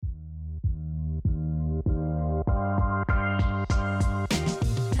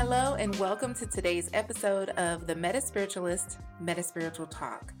and welcome to today's episode of the MetaSpiritualist MetaSpiritual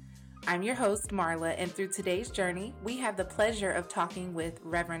Talk. I'm your host, Marla, and through today's journey, we have the pleasure of talking with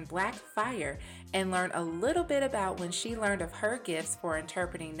Reverend BlaQ Fire and learn a little bit about when she learned of her gifts for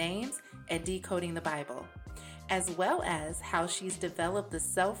interpreting names and decoding the Bible, as well as how she's developed the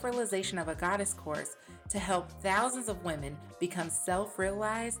Self-Realization of a Goddess course to help thousands of women become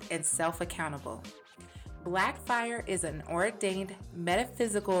self-realized and self-accountable. BlaQ Fire is an ordained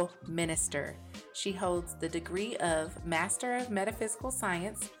metaphysical minister. She holds the degree of Master of Metaphysical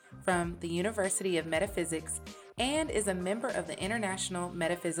Science from the University of Metaphysics and is a member of the International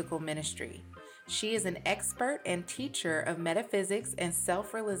Metaphysical Ministry. She is an expert and teacher of metaphysics and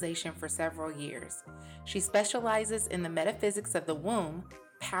self-realization for several years. She specializes in the metaphysics of the womb,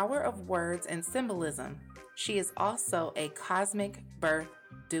 power of words, and symbolism. She is also a cosmic birth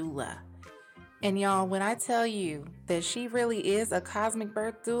doula. And y'all, when I tell you that she really is a cosmic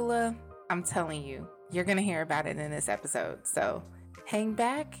birth doula, I'm telling you, you're going to hear about it in this episode. So hang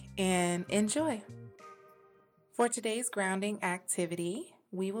back and enjoy. For today's grounding activity,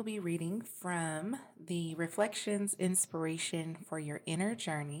 we will be reading from the Reflections Inspiration for Your Inner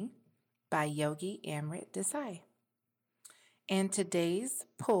Journey by Yogi Amrit Desai. And today's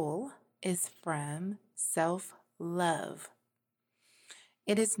pull is from Self-Love.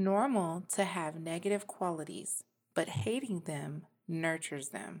 It is normal to have negative qualities, but hating them nurtures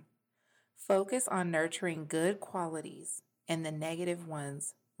them. Focus on nurturing good qualities, and the negative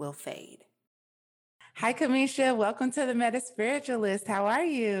ones will fade. Hi, Kimesha. Welcome to the MetaSpiritualist. How are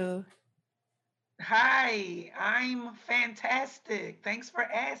you? Hi, I'm fantastic. Thanks for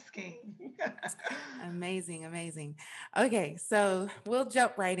asking. Amazing. Okay, so we'll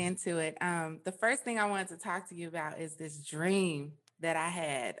jump right into it. The first thing I wanted to talk to you about is this dream that I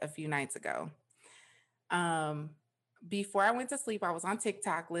had a few nights ago. Before I went to sleep, I was on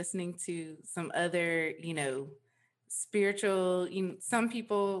TikTok listening to some other, spiritual, some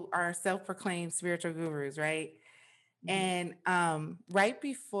people are self-proclaimed spiritual gurus, right? And right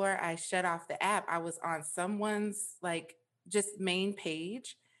before I shut off the app, I was on someone's just main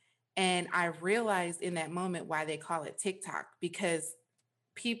page. And I realized in that moment why they call it TikTok, because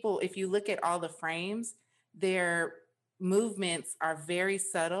people, if you look at all the frames, their movements are very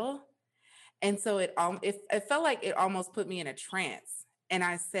subtle. And so it felt like it almost put me in a trance. And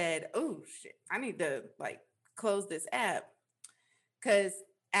I said, oh shit, I need to close this app. Because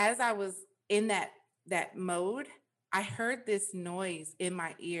as I was in that mode, I heard this noise in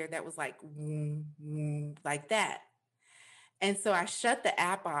my ear that was like, like that. And so I shut the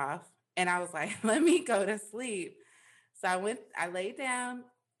app off and I was like, let me go to sleep. So I laid down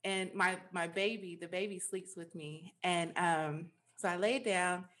and the baby sleeps with me. And so I laid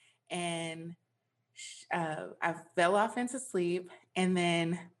down and I fell off into sleep. And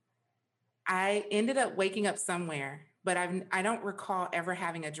then I ended up waking up somewhere, but I don't recall ever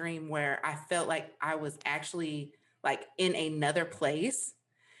having a dream where I felt like I was actually in another place.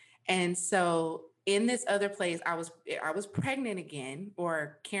 And so in this other place, I was pregnant again,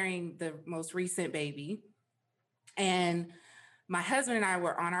 or carrying the most recent baby. And my husband and I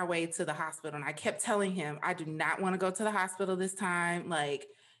were on our way to the hospital, and I kept telling him, I do not want to go to the hospital this time.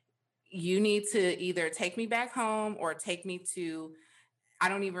 You need to either take me back home or take me to, I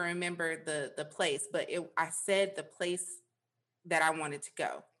don't even remember the place, but I said the place that I wanted to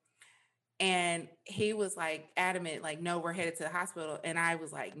go. And he was adamant, no, we're headed to the hospital. And I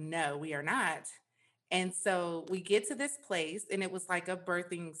was like, no, we are not. And so we get to this place, and it was like a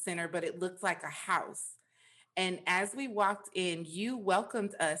birthing center, but it looked like a house. And as we walked in, you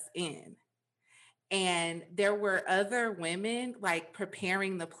welcomed us in. And there were other women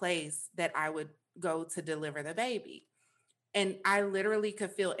preparing the place that I would go to deliver the baby. And I literally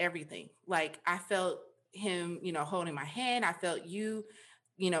could feel everything. I felt him, holding my hand. I felt you,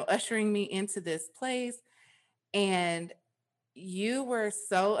 ushering me into this place. And you were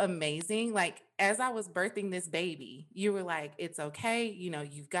so amazing. As I was birthing this baby, you were like, it's okay.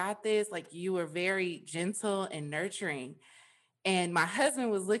 You've got this. You were very gentle and nurturing. And my husband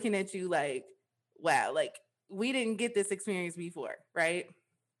was looking at you wow, we didn't get this experience before, right?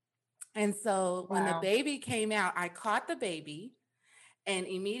 And so when the baby came out, I caught the baby and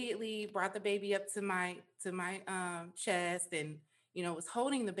immediately brought the baby up to my chest and, was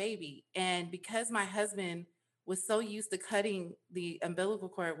holding the baby. And because my husband was so used to cutting the umbilical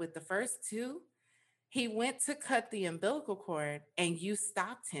cord with the first two, he went to cut the umbilical cord and you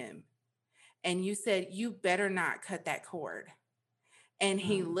stopped him. And you said, you better not cut that cord. And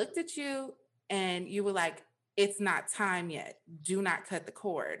he looked at you and you were like, it's not time yet. Do not cut the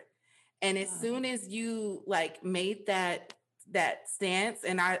cord. And as soon as you made that that stance,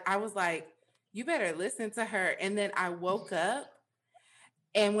 and I was like, you better listen to her. And then I woke up,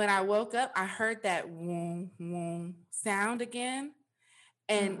 and when I woke up, I heard that woom woom sound again,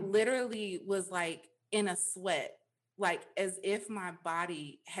 and Mm. literally was like in a sweat, like as if my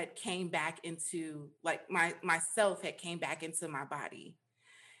body had came back into, like my myself had came back into my body.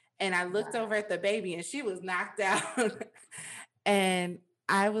 And I looked over Wow. at the baby and she was knocked out. And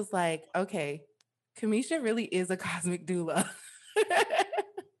I was like, okay, Kimesha really is a cosmic doula.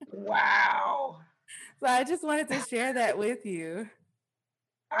 Wow. So I just wanted to share that with you.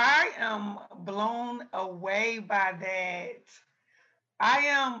 I am blown away by that. I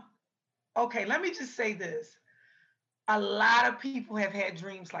am, okay, let me just say this. A lot of people have had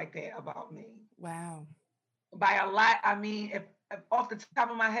dreams like that about me. Wow. By a lot, I mean, if off the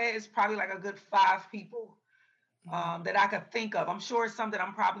top of my head, it's probably like a good five people Mhm. that I could think of. I'm sure it's some that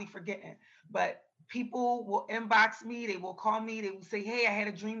I'm probably forgetting, but people will inbox me, they will call me, they will say, "Hey, I had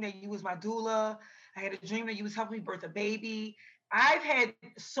a dream that you was my doula. I had a dream that you was helping me birth a baby." I've had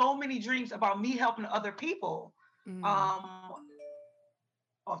so many dreams about me helping other people. Mm. Um,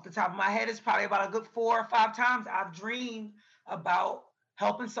 Off the top of my head, it's probably about a good 4 or 5 times I've dreamed about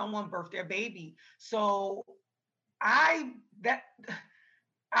helping someone birth their baby. So I that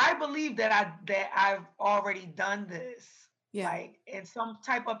I believe that I've already done this. Yeah. Like in some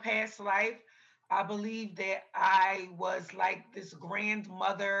type of past life, I believe that I was like this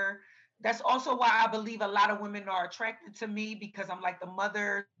grandmother. That's also why I believe a lot of women are attracted to me because I'm like the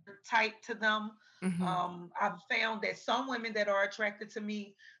mother type to them. Hmm. I've found that some women that are attracted to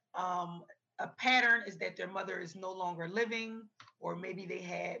me, um, a pattern is that their mother is no longer living, or maybe they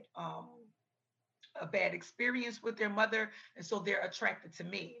had a bad experience with their mother, and so they're attracted to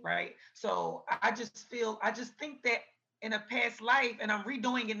me, right? So I just think that in a past life, and I'm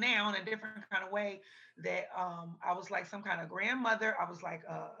redoing it now in a different kind of way, that I was like some kind of grandmother. I was like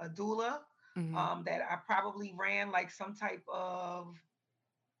a doula, Hmm. that I probably ran like some type of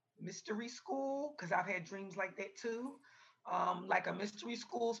mystery school, because I've had dreams like that too, like a mystery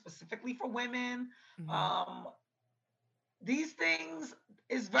school specifically for women. Hmm. um, these things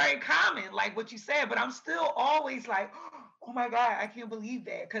is very common, like what you said, but I'm still always like, oh my God, I can't believe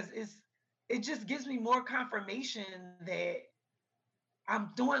that. Because it just gives me more confirmation that I'm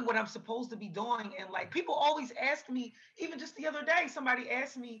doing what I'm supposed to be doing. And like people always ask me, even just the other day, somebody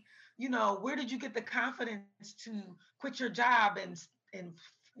asked me, where did you get the confidence to quit your job and and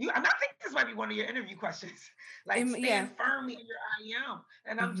I think this might be one of your interview questions, like stand Yeah. firmly in your I am.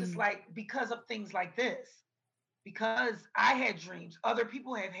 And I'm just Hmm. like, because of things like this, because I had dreams. Other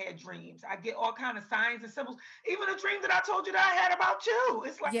people have had dreams. I get all kind of signs and symbols. Even a dream that I told you that I had about you.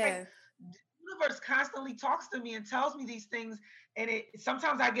 It's like Yeah. the universe constantly talks to me and tells me these things. And it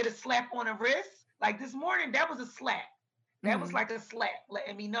sometimes I get a slap on the wrist. Like this morning, that was a slap. That was Hmm. like a slap,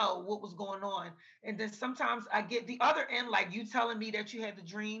 letting me know what was going on. And then sometimes I get the other end, like you telling me that you had the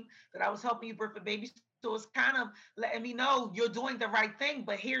dream that I was helping you birth a baby. So it's kind of letting me know you're doing the right thing,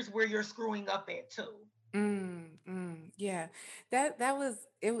 but here's where you're screwing up at too. Yeah, that was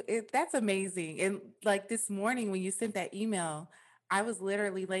it. That's amazing. And like this morning when you sent that email, I was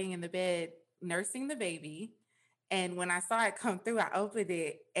literally laying in the bed nursing the baby, and when I saw it come through, I opened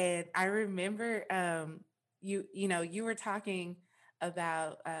it, and I remember you were talking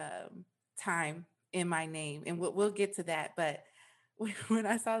about time in my name, and we'll get to that. But when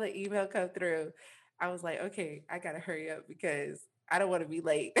I saw the email come through, I was like, okay, I gotta hurry up because I don't want to be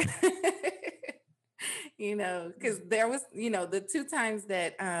late. Because there was, the two times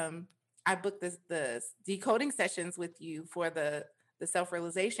that I booked the decoding sessions with you for the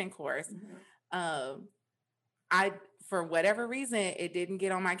self-realization course. Mhm. um I, for whatever reason, it didn't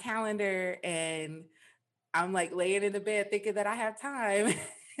get on my calendar, and I'm like laying in the bed thinking that I have time.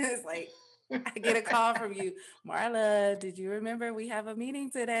 It's like I get a call from you, Marla, did you remember we have a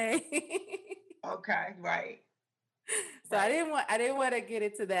meeting today? Okay, right, So I right. didn't want I didn't want to get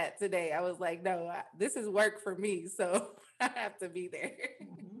into that today. I was like, no, this is work for me, so I have to be there.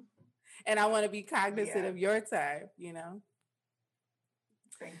 Mhm. And I want to be cognizant Yeah, of your time.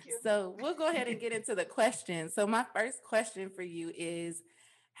 thank you. So we'll go ahead and get into the questions. So my first question for you is,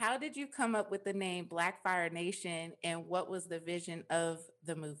 how did you come up with the name BlaQ Fire Nation, and what was the vision of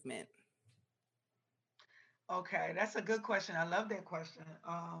the movement? Okay, that's a good question. I love that question.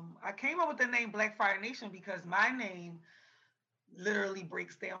 I came up with the name Black Fire Nation because my name literally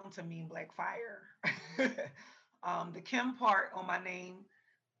breaks down to mean black fire. The Kim part on my name,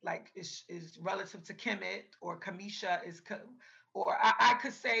 like, is relative to Kemet, or Kamisha or I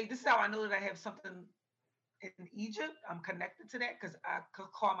could say this is how I know that I have something in Egypt. I'm connected to that because I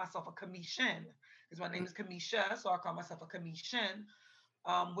could call myself a Kamishan, because my name is Kimesha, so I call myself a Kimeshan,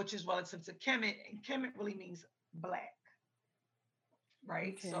 which is relative to Kemet, and Kemet really means black,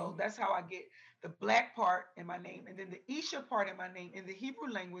 right? Okay. So that's how I get the black part in my name. And then the Isha part in my name, in the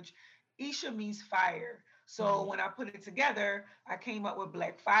Hebrew language, Isha means fire. So Mhm. when I put it together, I came up with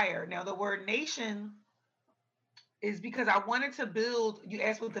BlaQ Fire. Now, the word nation is because I wanted to build, you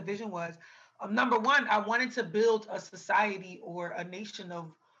asked what the vision was. Number one, I wanted to build a society or a nation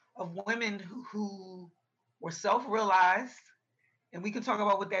of women who were self realized, and we can talk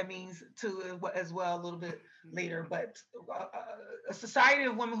about what that means too as well a little bit later. But a society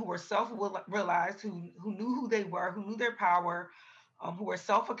of women who were self-realized, who knew who they were, who knew their power, who were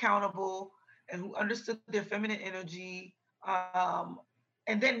self-accountable, and who understood their feminine energy. Um,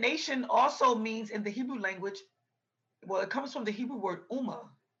 and then nation also means in the Hebrew language, well, it comes from the Hebrew word Uma,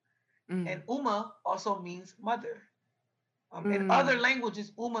 and Mm. Uma also means mother. In other Mm.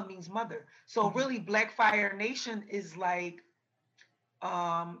 languages, Uma means mother. So Mhm. really, BlaQ Fire Nation is like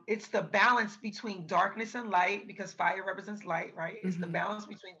it's the balance between darkness and light, because fire represents light, right? It's the Mhm. balance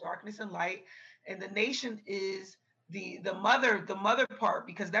between darkness and light, and the nation is the mother part,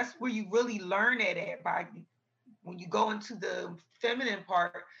 because that's where you really learn it at. By when you go into the feminine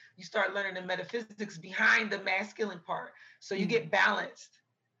part, you start learning the metaphysics behind the masculine part, so you get Mm. balanced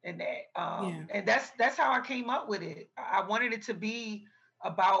in that. Yeah. And that's how I came up with it. I wanted it to be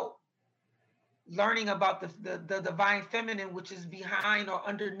about learning about the divine feminine, which is behind or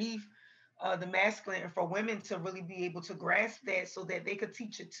underneath the masculine, and for women to really be able to grasp that so that they could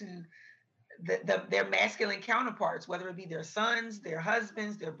teach it to their masculine counterparts, whether it be their sons, their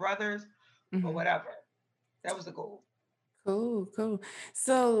husbands, their brothers, or Mhm. whatever. That was the goal. Cool, cool.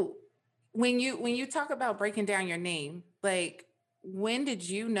 So when you talk about breaking down your name, like when did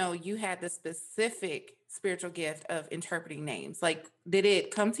you know you had the specific spiritual gift of interpreting names? Like did it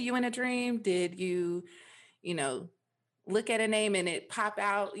come to you in a dream? Did you, you know, look at a name and it pop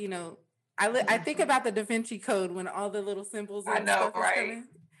out, I think about the Da Vinci Code when all the little symbols I and know, stuff is right? coming.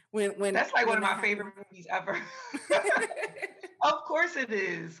 When when That's like one when of that my favorite happens. movies ever. Of course it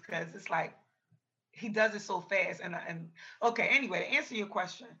is, because it's like he does it so fast. And okay, anyway, to answer your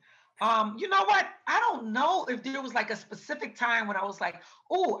question, you know what? I don't know if there was like a specific time when I was like,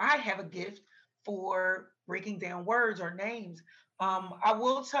 oh, I have a gift for breaking down words or names. Mhm. I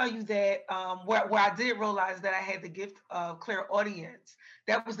will tell you that where I did realize that I had the gift of clairaudience,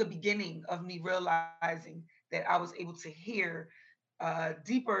 that was the beginning of me realizing that I was able to hear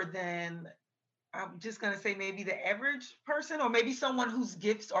deeper than, I'm just gonna say, maybe the average person, or maybe someone whose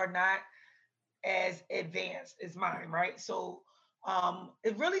gifts are not as advanced as mine, right? So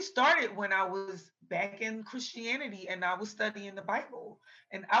it really started when I was back in Christianity and I was studying the Bible.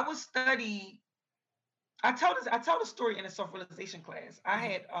 And I would study. I tell the story in a self realization class. I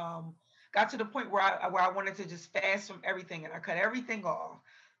Mhm. had got to the point where I wanted to just fast from everything, and I cut everything off.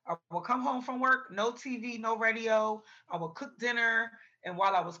 I would come home from work, no TV, no radio. I would cook dinner, and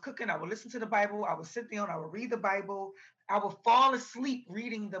while I was cooking, I would listen to the Bible. I would sit down, I would read the Bible. I would fall asleep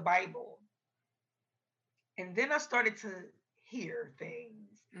reading the Bible, and then I started to hear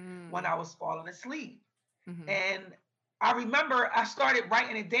things when Mm. I was falling asleep. Mhm. And I remember I started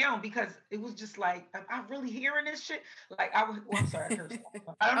writing it down because it was just like, am I really hearing this shit? Like I was, well, I'm sorry, I cursed.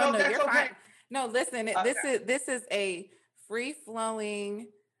 I don't Oh know if no, that's you're fine. okay. No, listen, this is a free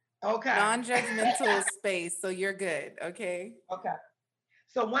flowing, Okay. non-judgmental space, so you're good. Okay. Okay.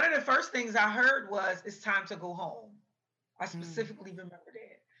 So one of the first things I heard was, it's time to go home. I Mm. specifically remember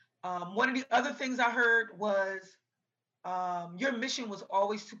that. One of the other things I heard was, your mission was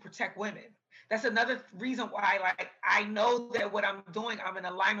always to protect women. That's another reason why, like, I know that what I'm doing, I'm in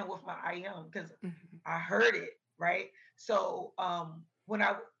alignment with my I am, because Mhm. I heard it, right? So when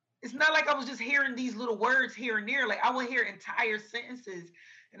I, it's not like I was just hearing these little words here and there. Like I would hear entire sentences,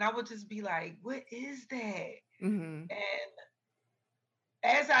 and I would just be like, "What is that?" Mhm. And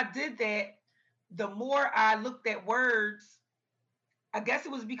as I did that, the more I looked at words, I guess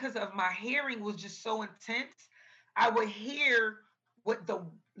it was because of my hearing was just so intense. I would hear what the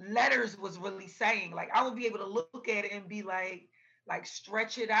letters was really saying. Like I would be able to look at it and be like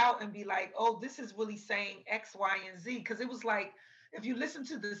stretch it out and be like, oh, this is really saying X, Y, and Z. Because it was like, if you listen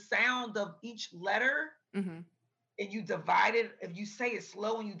to the sound of each letter Mhm. and you divide it, if you say it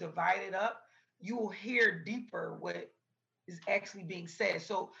slow and you divide it up, you will hear deeper what is actually being said.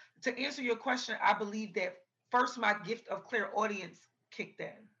 So to answer your question, I believe that first my gift of clairaudience kicked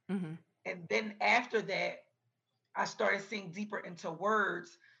in. Mhm. And then after that, I started seeing deeper into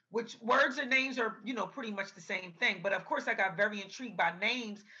words which words and names are, pretty much the same thing. But of course, I got very intrigued by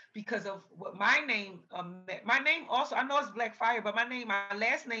names because of what my name meant. My name also, I know it's BlaQ Fire, but my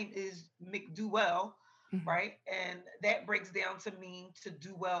last name is McDowell, Mhm. right? And that breaks down to mean to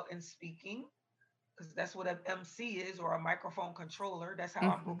do well in speaking, because that's what an MC is, or a microphone controller. That's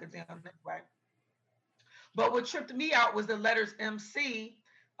how I broke Mhm. it down that way. But what tripped me out was the letters MC.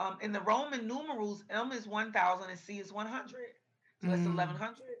 In the Roman numerals, M is 1,000 and C is 100. So that's Mm.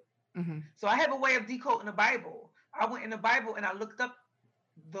 1100. Mhm. So I have a way of decoding the Bible. I went in the Bible and I looked up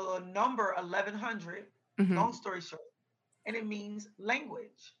the number 1100, long Mhm. story short, and it means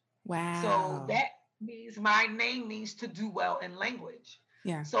language. So Wow. that means my name means to do well in language.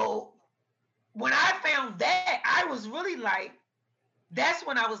 Yeah. So when I found that, I was really like, that's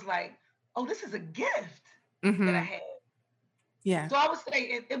when I was like, oh, this is a gift that I Mhm. had. Yeah. So I would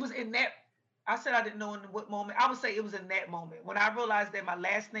say it was in that. I said I didn't know in what moment. I would say it was in that moment when I realized that my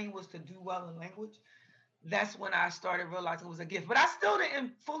last name was to do well in language. That's when I started realizing it was a gift. But I still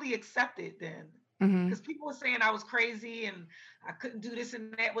didn't fully accept it then, Mhm. because people were saying I was crazy and I couldn't do this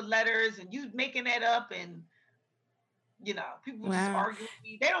and that with letters, and you making that up, and people were just Wow. arguing with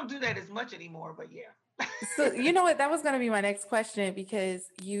me. They don't do that as much anymore, but yeah. So you know what? That was going to be my next question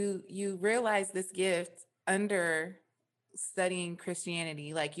because you realized this gift under studying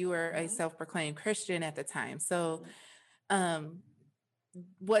Christianity. Like you were a Mhm. self-proclaimed Christian at the time. So um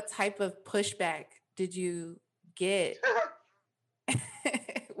what type of pushback did you get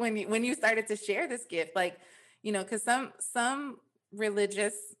when you started to share this gift? Like, because some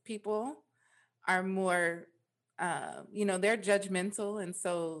religious people are more they're judgmental, and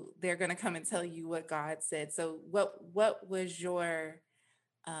so they're going to come and tell you what God said. So what was your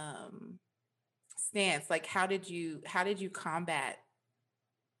um stance? Like how did you combat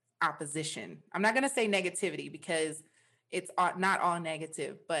opposition? I'm not going to say negativity because not all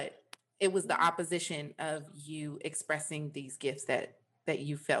negative, but it was the opposition of you expressing these gifts that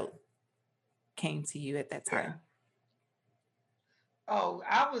you felt came to you at that Yeah. time. Oh,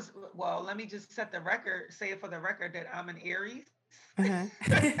 I was, well, let me just set the record, say it for the record that I'm an Aries. Uh-huh.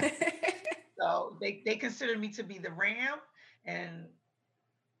 So they consider me to be the ram, and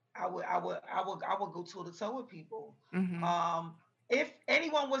I would go toe to toe with people. Hmm. Um, if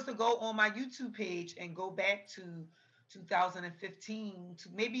anyone was to go on my YouTube page and go back to 2015, to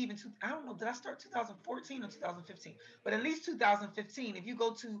maybe even I don't know, did I start 2014 or 2015? But at least 2015. If you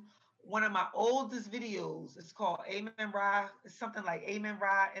go to one of my oldest videos, it's called Amen Ra. It's something like Amen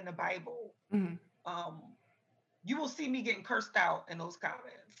Ra in the Bible. Hmm. Um, you will see me getting cursed out in those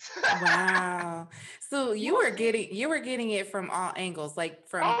comments. Wow. So You you will were see. getting it from all angles, like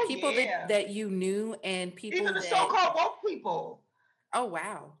from Oh people that yeah. that you knew and Even people the that. so-called woke people. Oh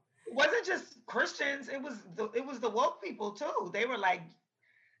wow. It wasn't just Christians. It was the woke people too. They were like,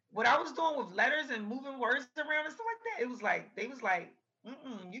 what I was doing with letters and moving words around and stuff like that. It was like they was like,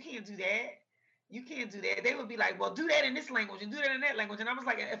 you can't do that. You can't do that. They would be like, well, do that in this language and do that in that language. And I was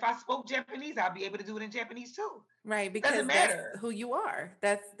like, if I spoke Japanese, I'd be able to do it in Japanese too. Right, Doesn't because that's matter, who you are.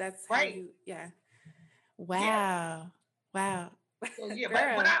 That's how right? you, yeah. Yeah. Wow. Wow. So yeah,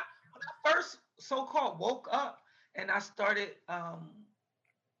 but when Girl. I first so-called woke up and I started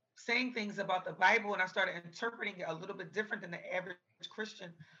saying things about the Bible and I started interpreting it a little bit different than the average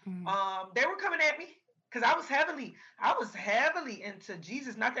Christian, Mhm. they were coming at me because I was heavily into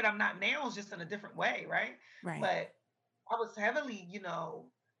Jesus. Not that I'm not now, it's just in a different way, right? Right. But I was heavily,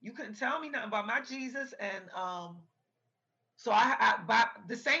 you couldn't tell me nothing about my Jesus, and so I by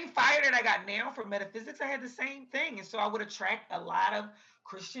the same fire that I got now for metaphysics, I had the same thing, and so I would attract a lot of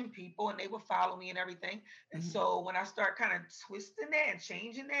Christian people, and they would follow me and everything. And Mhm. so when I start kind of twisting that and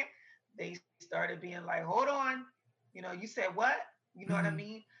changing that, they started being like, "Hold on, you said what? You know what I Mhm.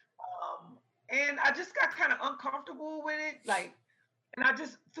 mean?" And I just got kind of uncomfortable with it, like, and I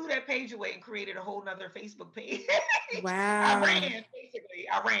just threw that page away and created a whole nother Facebook page. I Wow. ran, basically.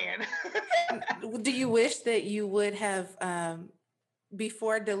 I ran. Do you wish that you would have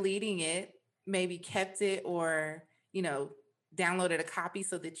before deleting it, maybe kept it or, downloaded a copy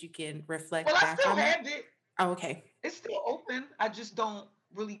so that you can Well, reflect I back still on it? have it. Oh, okay. It's still open. I just don't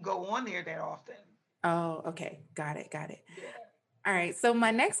really go on there that often. Oh, okay. Got it. Got it. Yeah. All right. So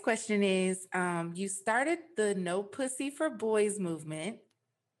my next question is, you started the No Pussy for Boys movement.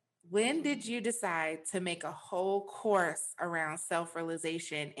 When Mhm. did you decide to make a whole course around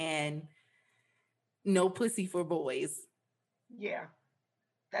self-realization and no pussy for boys? Yeah.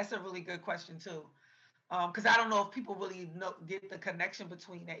 That's a really good question too. Because I don't know if people really get the connection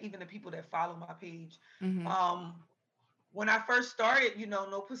between that, even the people that follow my page. Mm-hmm. Um, when I first started,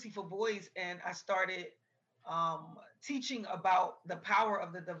 No Pussy for Boys, and I started teaching about the power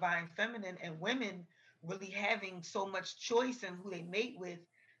of the divine feminine and women really having so much choice in who they mate with,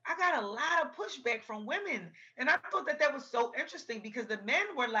 I got a lot of pushback from women. And I thought that that was so interesting because the men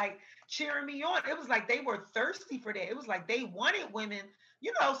were like cheering me on. It was like they were thirsty for that. It was like they wanted women.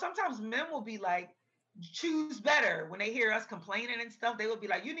 You know, sometimes men will be like, choose better. When they hear us complaining and stuff, they would be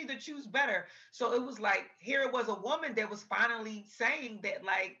like, you need to choose better. So it was like, here it was a woman that was finally saying that,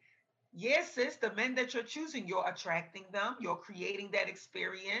 like, yes, sis, the men that you're choosing, you're attracting them, you're creating that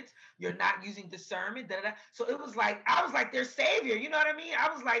experience, you're not using discernment. Da, da, da. So it was like, I was like their savior. You know what I mean?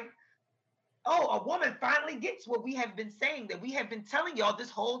 I was like, oh, a woman finally gets what we have been saying, that we have been telling y'all this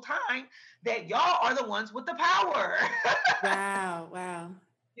whole time, that y'all are the ones with the power. Wow. Wow.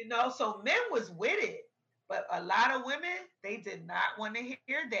 You know, so men was with it, but a lot of women, they did not want to hear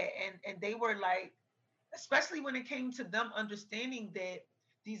that, and they were like, especially when it came to them understanding that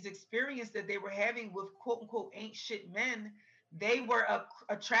these experiences that they were having with quote unquote ain't shit men, they were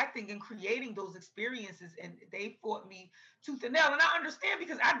attracting and creating those experiences, and they fought me tooth and nail. And I understand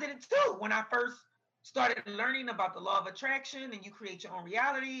because I did it too when I first started learning about the law of attraction and you create your own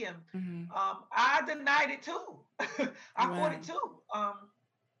reality, and Mm-hmm. I denied it too. I fought Wow. it too.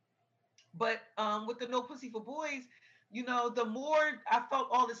 But with the no pussy for boys, you know, the more I felt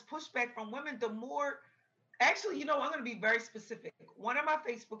all this pushback from women, the more, actually, you know, I'm going to be very specific. One of my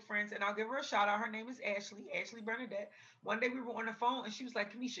Facebook friends, and I'll give her a shout out. Her name is Ashley Bernadette. One day we were on the phone and she was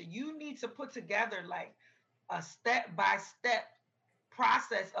like, Kimesha, you need to put together like a step by step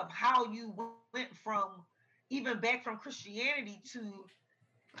process of how you went from even back from Christianity to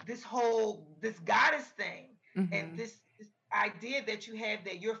this goddess thing, and Mm-hmm. this idea that you have,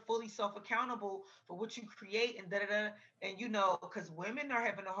 that you're fully self accountable for what you create, and da da da. And you know, because women are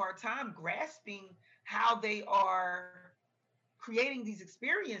having a hard time grasping how they are creating these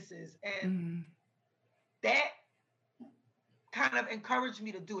experiences, and Mm-hmm. that kind of encouraged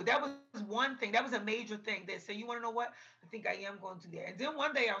me to do it. That was one thing. That was a major thing that said, you want to know what? I think I am going to do that. And then one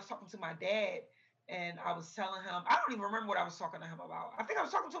day I was talking to my dad and I was telling him, I don't even remember what I was talking to him about. I think I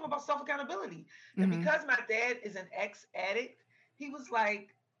was talking to him about self accountability. And Mm-hmm. because my dad is an ex addict, he was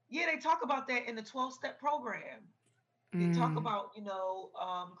like, yeah, they talk about that in the 12-step program. They talk Mm. about, you know,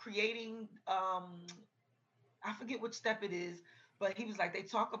 creating, I forget which step it is, but he was like, they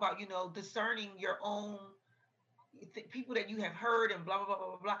talk about, you know, discerning your own people that you have heard and blah blah blah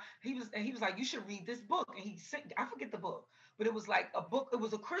blah blah. He was like, you should read this book, and he sent, I forget the book, but it was like a book. It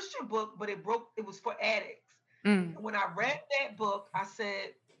was a Christian book, but it was for addicts. Mm. And when I read that book, I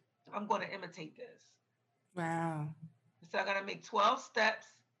said, I'm going to imitate this. Wow. So I'm going to make 12 steps.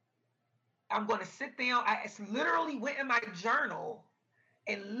 I'm going to sit down. I literally went in my journal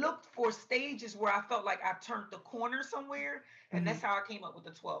and looked for stages where I felt like I turned the corner somewhere, and Mm-hmm. that's how I came up with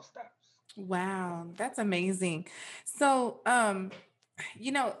the 12 steps. Wow, that's amazing. So,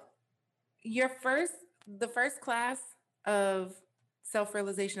 you know, your first, the first class of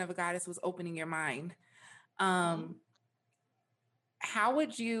self-realization of a goddess was opening your mind. Mm-hmm. Um, how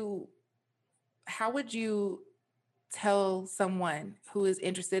would you, how would you tell someone who is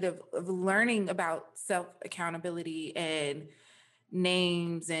interested of learning about self accountability and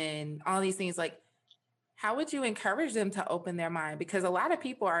names and all these things, like how would you encourage them to open their mind? Because a lot of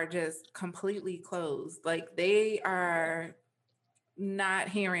people are just completely closed. Like they are not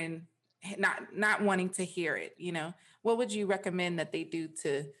hearing, not wanting to hear it, you know. What would you recommend that they do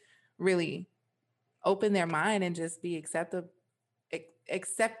to really open their mind and just be accepting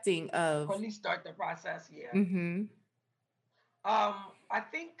Or of. at least start the process. Yeah. Mm-hmm. I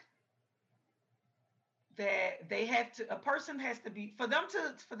think that they have to, a person has to be, for them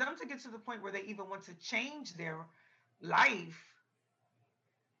to get to the point where they even want to change their life,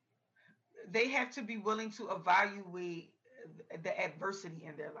 they have to be willing to evaluate the adversity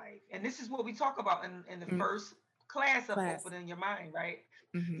in their life. And this is what we talk about in the Mm. first class of Class. opening your mind, right?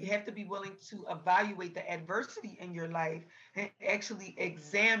 You Mm-hmm. have to be willing to evaluate the adversity in your life and actually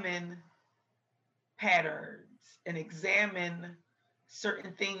examine patterns and examine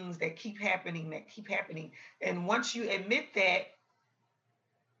certain things that keep happening. And once you admit that,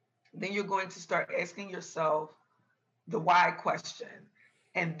 then you're going to start asking yourself the why question.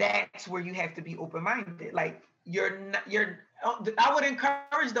 And that's where you have to be open-minded. Like I would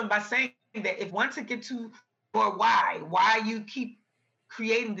encourage them by saying that if you want to get to your why you keep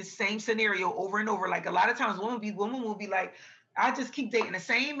creating the same scenario over and over. Like a lot of times women will be like, I just keep dating the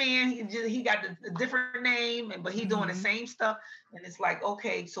same man. He got a different name, but he doing the Mm-hmm. same stuff. And it's like,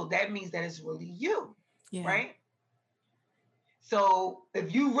 okay, so that means that it's really you, Yeah. right? So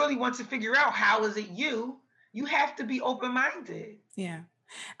if you really want to figure out how is it you, you have to be open minded. Yeah.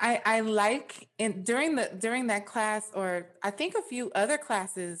 I like, and during that class, or I think a few other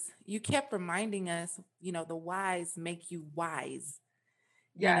classes, you kept reminding us, the whys make you wise,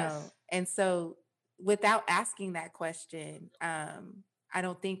 Yes, and so without asking that question, I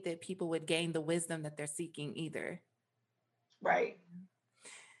don't think that people would gain the wisdom that they're seeking either. right,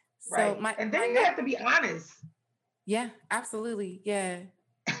 So right. And then you have to be honest. yeah, absolutely. Yeah.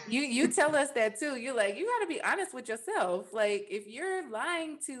 You tell us that too. You're like, you got to be honest with yourself. Like if you're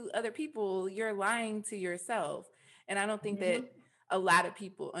lying to other people, you're lying to yourself. And I don't think that Mhm. a lot of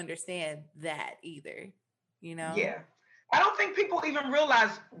people understand that either, you know? Yeah. I don't think people even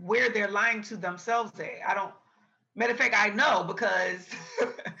realize where they're lying to themselves at. I don't, matter of fact, I know because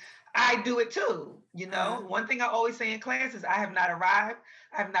I do it too. Uh-huh. One thing I always say in class is I have not arrived,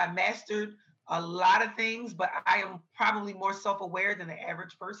 I have not mastered a lot of things, but I am probably more self-aware than the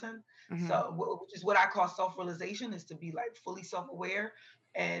average person. Hmm. So, which is what I call self-realization, is to be like fully self-aware.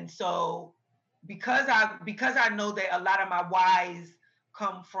 And so, because I know that a lot of my whys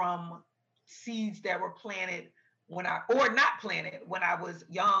come from seeds that were planted when I or not planted when I was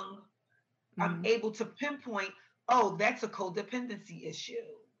young, I'm Hmm. able to pinpoint, oh, that's a codependency issue.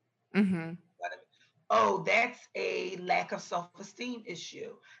 Hmm. Oh, that's a lack of self-esteem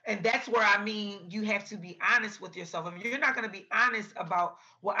issue. And that's where I mean you have to be honest with yourself. If you're not going to be honest about,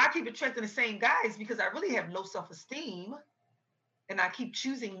 well, I keep attracting the same guys because I really have low self-esteem and I keep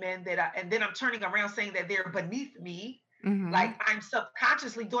choosing men and then I'm turning around saying that they're beneath me. Like Hmm. I'm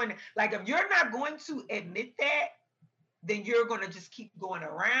subconsciously doing it. Like if you're not going to admit that, then you're going to just keep going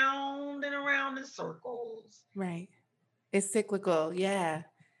around and around in circles. Right. It's cyclical. Yeah.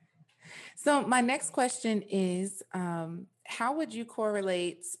 So my next question is, how would you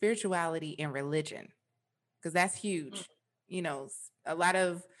correlate spirituality and religion? Because that's Mm, huge. A lot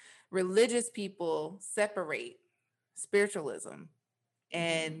of religious people separate spiritualism. mhm.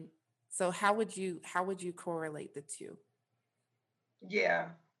 And so how would you correlate the 2? Yeah.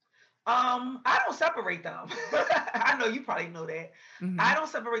 I don't separate them. I know you probably know that. I Mhm. don't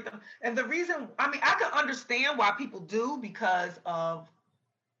separate them. And the reason, I mean, I can understand why people do because of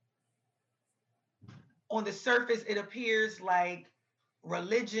on the surface, it appears like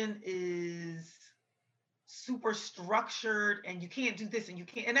religion is super structured and you can't do this and you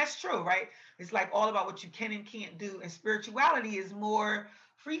can't, and that's true, right? It's like all about what you can and can't do. And spirituality is more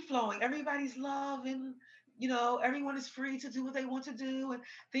free flowing. Everybody's love and everyone is free to do what they want to do and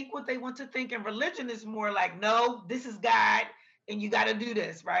think what they want to think. And religion is more like, no, this is God and you got to do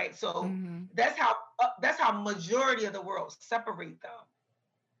this, right? So Mhm. that's how majority of the world separate them.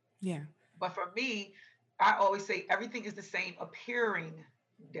 Yeah, But for me, I always say everything is the same, appearing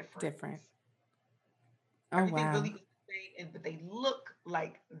different. different. Oh, Everything really wow. is the same, but they look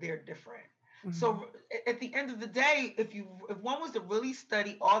like they're different. Mhm. So at the end of the day, if one was to really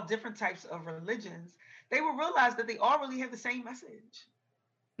study all different types of religions, they will realize that they all really have the same message.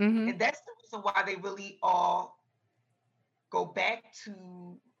 And Mhm. that's the reason why they really all go back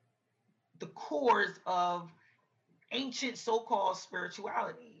to the cores of ancient so-called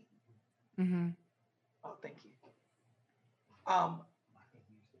spirituality. Mhm. Oh, thank you. Um,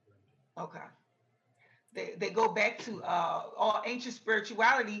 okay. They go back to all ancient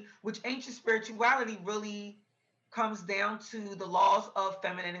spirituality, which ancient spirituality really comes down to the laws of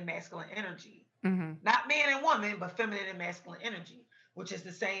feminine and masculine energy. Mhm. Not man and woman, but feminine and masculine energy, which is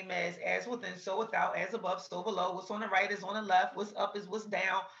the same as within, so without, as above, so below. What's on the right is on the left. What's up is what's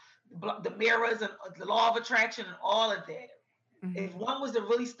down. The mirrors and the law of attraction and all of that. If Mhm. one was to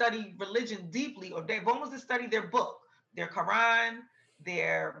really study religion deeply, or if one was to study their book, their Quran,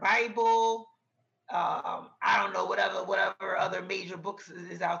 their Bible, I don't know, whatever other major books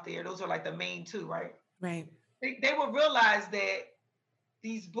is out there. Those are like the main two, right? Right. They will realize that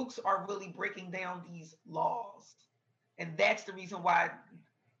these books are really breaking down these laws, and that's the reason why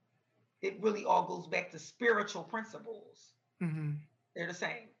it really all goes back to spiritual principles. Mhm. They're the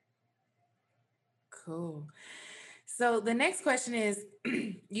same. Cool. So the next question is,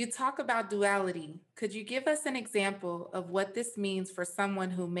 you talk about duality. Could you give us an example of what this means for someone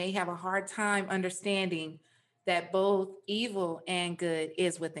who may have a hard time understanding that both evil and good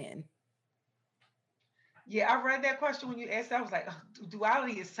is within? Yeah, I read that question when you asked that. I was like, oh,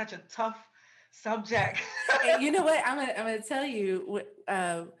 duality is such a tough subject. And you know what? I'm gonna tell you,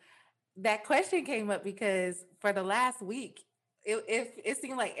 that question came up because for the last week, it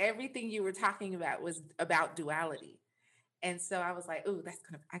seemed like everything you were talking about was about duality. And so I was like, "Ooh,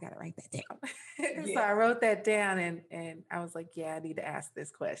 I gotta write that down." So Yeah, I wrote that down, and I was like, "Yeah, I need to ask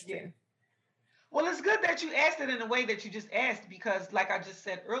this yeah. question." Well, it's good that you asked it in the way that you just asked because, like I just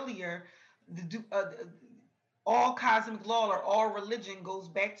said earlier, the all cosmic law or all religion goes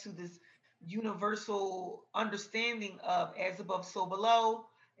back to this universal understanding of as above, so below,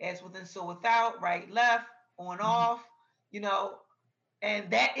 as within, so without, right, left, on, Mhm. off, you know, and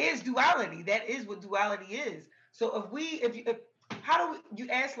that is duality. That is what duality is. So if how do we,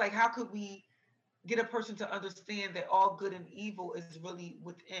 you ask, like, how could we get a person to understand that all good and evil is really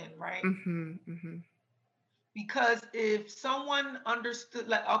within, right? Mhm. Mhm. Because if someone understood,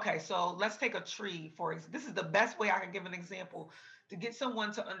 like, okay, so let's take a tree for example. This is the best way I can give an example to get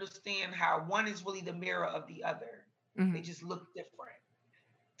someone to understand how one is really the mirror of the other. They Mhm. just look different.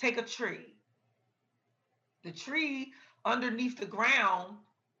 Take a tree. The tree underneath the ground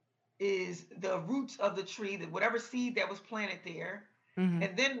is the roots of the tree, that whatever seed that was planted there. Mhm.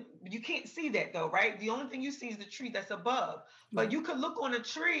 And then you can't see that though, right? The only thing you see is the tree that's above. But Right. you could look on a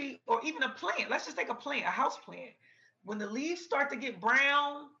tree or even a plant. Let's just take a plant, a house plant. When the leaves start to get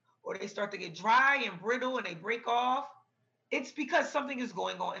brown or they start to get dry and brittle and they break off, it's because something is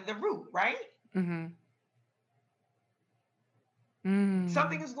going on in the root, right? Mhm.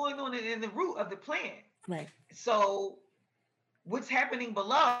 Something Mm. is going on in the root of the plant. Right. So what's happening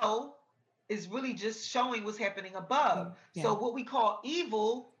below is really just showing what's happening above. Yeah. So what we call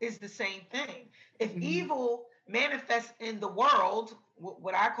evil is the same thing. If Mhm. evil manifests in the world,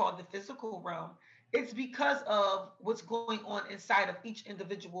 what I call the physical realm, it's because of what's going on inside of each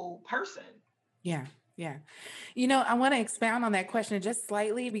individual person. Yeah. Yeah. I want to expound on that question just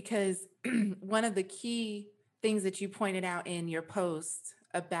slightly because one of the key things that you pointed out in your post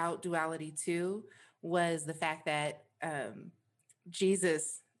about duality too was the fact that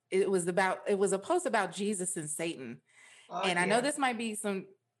Jesus, it was a post about Jesus and Satan. And I know Yeah, this might be some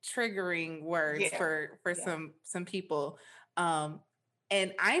triggering words yeah, for yeah. some people. Um,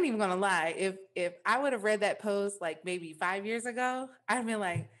 and I ain't even gonna lie, if I would have read that post like maybe 5 years ago, I'd be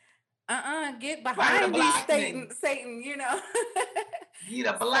like, get Probably would have behind me, blocked me. Satan. You'd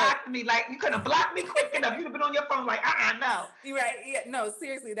have So blocked me. Like you couldn't have blocked me quick enough. You'd have been on your phone like, no. you're right. Yeah, no,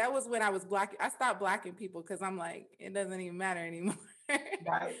 seriously, that was when I was blocking. I stopped blocking people because I'm like, it doesn't even matter anymore.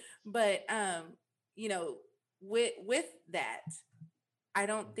 Right. But you know, with that, I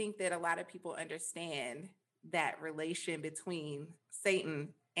don't think that a lot of people understand that relation between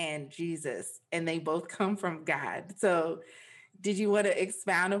Satan and Jesus, and they both come from God. So, did you want to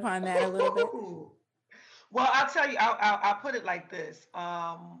expound upon that a little bit? Well, I'll tell you, I'll put it like this.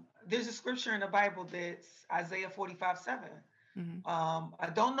 There's a scripture in the Bible that's Isaiah 45:7. Mhm. I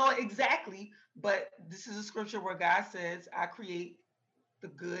don't know it exactly, but this is a scripture where God says, I create the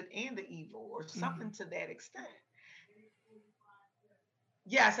good and the evil, or something Mhm. to that extent.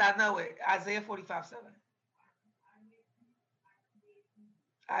 Yes, I know it. Isaiah 45:7.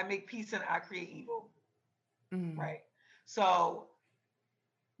 I make peace and I create evil. Mhm. Right. So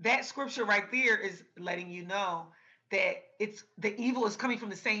that scripture right there is letting you know that it's the evil is coming from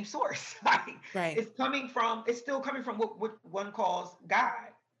the same source. Like Right. it's still coming from what one calls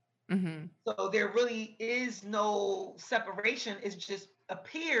God. Mhm. So there really is no separation. It just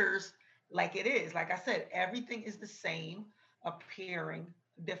appears like it is. Like I said, everything is the same, appearing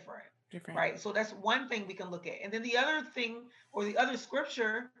different. Different. Right. So that's one thing we can look at. And then the other thing, or the other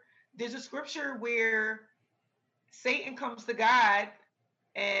scripture, there's a scripture where Satan comes to God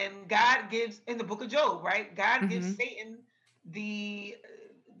and God gives in the book of Job, right? God gives Mhm. Satan the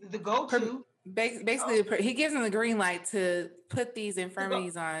the go to, Basically, he gives him the green light to put these to go.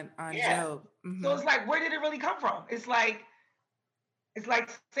 infirmities on Yeah. Job. So Mhm. it's like, where did it really come from? It's like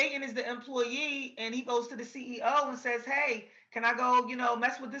Satan is the employee and he goes to the CEO and says, "Hey, can I go,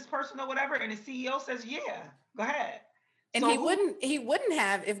 mess with this person or whatever?" And the CEO says, "Yeah, go ahead." And So he wouldn't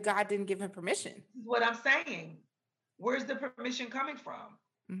have if God didn't give him permission. this is what I'm saying. Where's the permission coming from?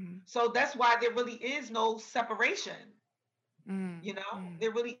 Mhm. So that's why there really is no separation. Mhm. Mhm.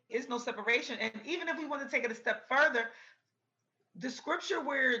 There really is no separation. And even if we want to take it a step further, the scripture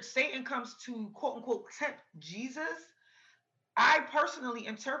where Satan comes to quote unquote tempt Jesus, I personally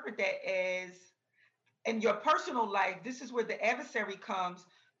interpret that as in your personal life, this is where the adversary comes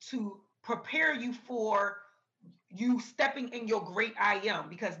to prepare you for you stepping in your great I am,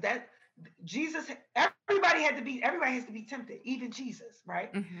 because that Jesus, everybody has to be tempted, even Jesus,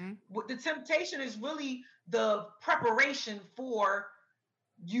 right? Mhm. The temptation is really the preparation for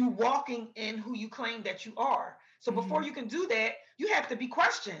you walking in who you claim that you are. So before Mhm. you can do that, you have to be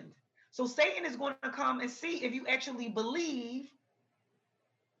questioned. So Satan is going to come and see if you actually believe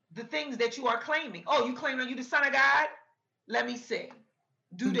the things that you are claiming. Oh, you claim that you're the son of God? Let me see.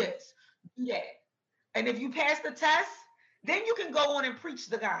 Do Mhm. this, do that. And if you pass the test, then you can go on and preach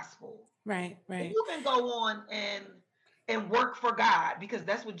the gospel. Right. Then Right. you can go on and and work for God, because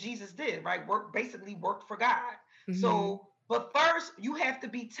that's what Jesus did, right? Basically worked for God. Mm-hmm. So, but first you have to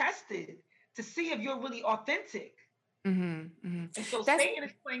be tested to see if you're really authentic. Mm-hmm. Mm-hmm. And so That's Satan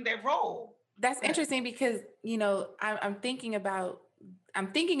is playing that role. that's Go ahead. interesting because I'm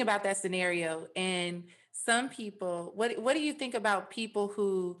thinking about that scenario, and some people. What do you think about people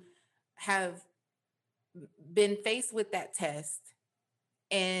who have been faced with that test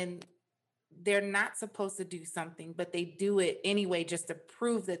and they're not supposed to do something, but they do it anyway just to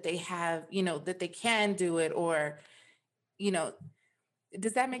prove that they have, that they can do it, or, you know,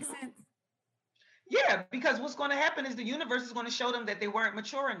 does that make Mhm. sense? Yeah, because what's going to happen is the universe is going to show them that they weren't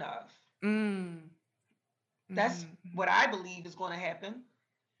mature enough. Mm. That's Mm-hmm. what I believe is going to happen.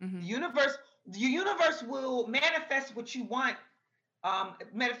 The Mm-hmm. universe, the universe will manifest what you want.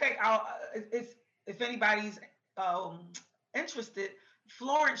 Matter of fact, if anybody's um, interested,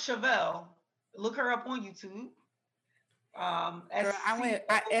 Florence Chevelle, look her up on YouTube. Girl, I went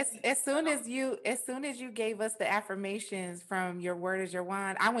I, as soon SCOVL. as you gave us the affirmations from Your Word is Your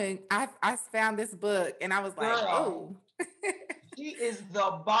Wand, I found this book and I was like, Girl, oh. she is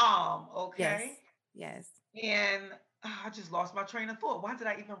the bomb. Yes. Okay, Yes. and I just lost my train of thought. Why did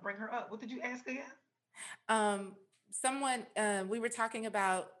I even bring her up? What did you ask again? Um, someone we were talking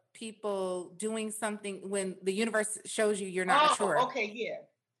about people doing something when the universe shows you you're not Oh, mature. okay, yeah.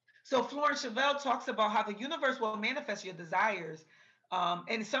 So Florence Chevelle talks about how the universe will manifest your desires,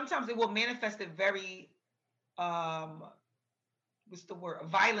 and sometimes it will manifest it very, um, what's the word?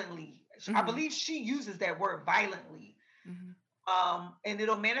 Violently. I Mm-hmm. believe she uses that word violently, Mm-hmm. and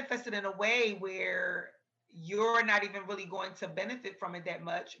it'll manifest it in a way where you're not even really going to benefit from it that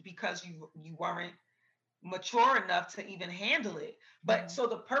much because you weren't mature enough to even handle it. But Mm-hmm. so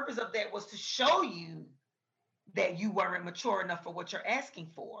the purpose of that was to show you that you weren't mature enough for what you're asking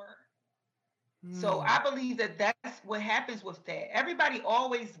for. So Mm. I believe that that's what happens with that. Everybody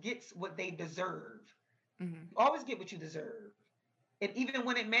always gets what they deserve. Mm-hmm. You always get what you deserve. And even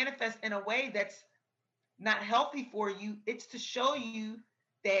when it manifests in a way that's not healthy for you, it's to show you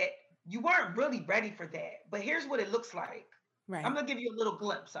that you weren't really ready for that. But here's what it looks like. I'm Right. going to give you a little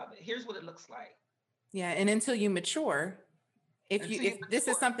glimpse of it. Here's what it looks like Yeah. And until you mature, until you if this is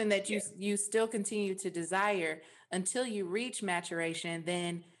mature. something that Yeah. you still continue to desire until you reach maturation,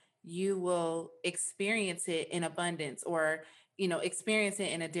 then you will experience it in abundance, or experience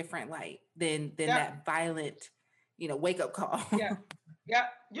it in a different light than Yep. that violent wake up call. Yep.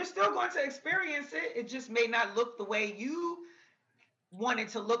 Yep. You're still going to experience it. It just may not look the way you want it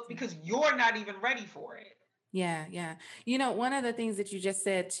to look because you're not even ready for it. Yeah, yeah. One of the things that you just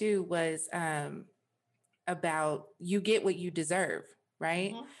said too was about you get what you deserve,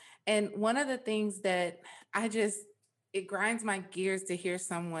 right? Hmm. And one of the things that I just, it grinds my gears to hear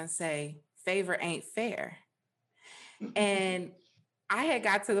someone say, favor ain't fair. And I had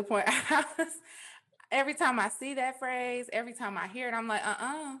got to the point, every time I see that phrase, every time I hear it, I'm like,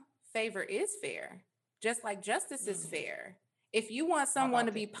 favor is fair. Just like justice is Mm. fair. If you want How someone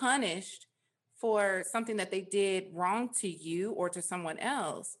to about be that? punished for something that they did wrong to you or to someone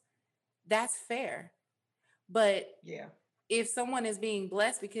else, that's fair. But Yeah. if someone is being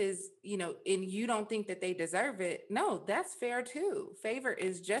blessed because, and you don't think that they deserve it, no, that's fair too. Favor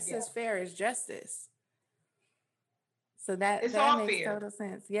is just Yeah. as fair as justice. So that It's that all makes fair. total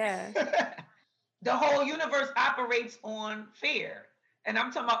sense. Yeah. The whole universe operates on fear. And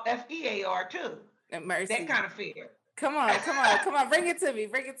I'm talking about FEAR too. And That mercy. kind of fear. Come on, come on, come on. Bring it to me.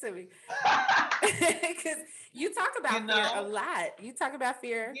 Bring it to me. Because you talk You about fear a know? lot. You talk about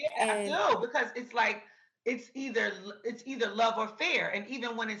fear Yeah, I and do because it's like it's either love or fear. And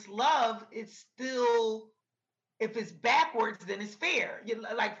even when it's love, it's still, if it's backwards, then it's fear.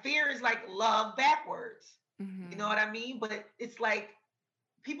 Like fear is like love backwards. You know mhm, what I mean? But it's like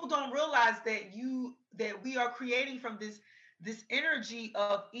people don't realize that we are creating from this energy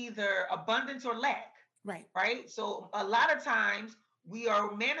of either abundance or lack, right. right? So a lot of times we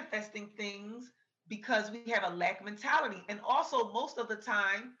are manifesting things because we have a lack mentality. And also most of the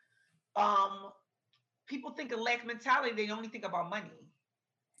time, um people think of lack mentality, they only think about money.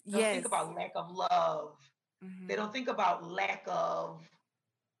 They don't think Yes. about lack of love. They Hmm. don't think about lack of,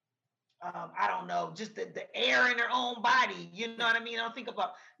 I don't know, just the air in their own body. You know what I Right. mean? I don't think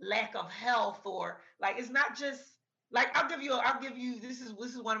about lack of health, or like it's not just like I'll give you this is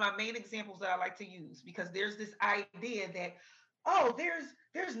one of my main examples that I like to use, because there's this idea that, oh,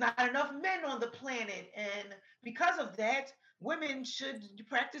 there's not enough men on the planet, and because of that women should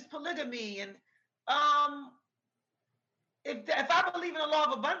practice polygamy. And um if I believe in the law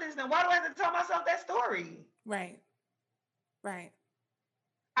of abundance, then why do I have to tell myself that story? Right. Right.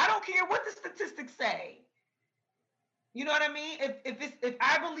 I don't care what the statistics say. You know what I mean? If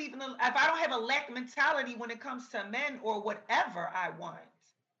I believe in if I don't have a lack mentality when it comes to men or whatever I want,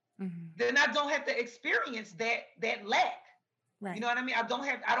 Mm-hmm. then I don't have to experience that lack. You Right. know what I mean?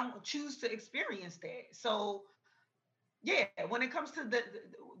 I don't choose to experience that. So yeah, when it comes to the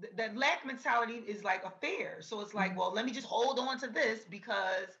lack mentality is like a fear. So it's like, Mm-hmm. well, let me just hold on to this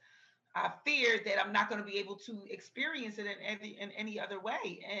because I fear that I'm not going to be able to experience it in any other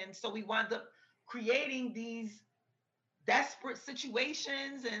way. And so we wind up creating these desperate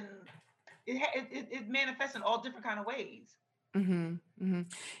situations, and it manifests in all different kind of ways. Mm-hmm. Mm-hmm.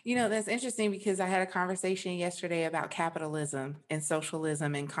 You know, that's interesting because I had a conversation yesterday about capitalism and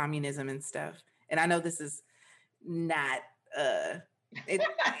socialism and communism and stuff. And I know this is not uh it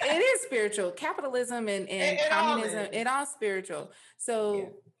is spiritual. Capitalism and It all communism, is. it all spiritual. Yeah.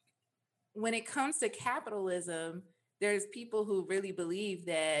 So when it comes to capitalism, there's people who really believe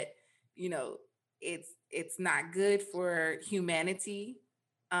that, you know, it's not good for humanity.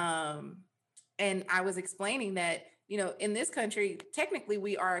 Um, and I was explaining that, you know, in this country, technically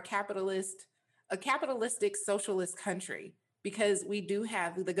we are a capitalistic socialist country because we do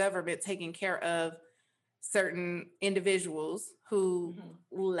have the government taking care of certain individuals who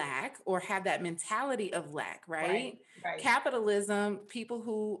Hmm. lack or have that mentality of lack, right? Right. Right. Capitalism, people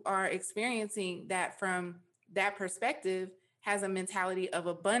who are experiencing that from that perspective, has a mentality of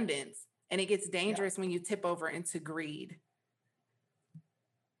abundance. And it gets Yeah. dangerous when you tip over into greed.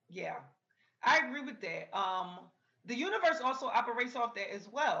 Yeah. I agree with that. The universe also operates off that as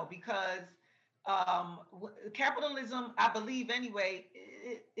well because capitalism, I believe anyway,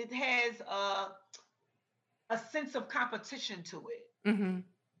 it has a sense of competition to it, Mm-hmm.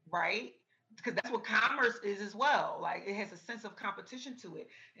 right? Because that's what commerce is as well. Like it has a sense of competition to it.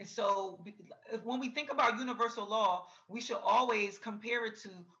 And so when we think about universal law, we should always compare it to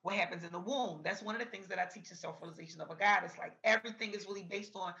what happens in the womb. That's one of the things that I teach in self-realization of a God. It's like everything is really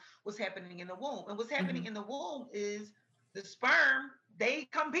based on what's happening in the womb. And what's Mm-hmm. happening in the womb is the sperm, they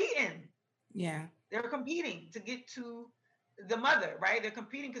competing. Yeah. They're competing to get to the mother, right? They're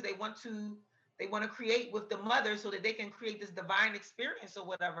competing because they want to create with the mother so that they can create this divine experience or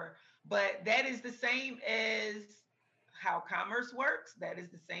whatever. But that is the same as how commerce works. That is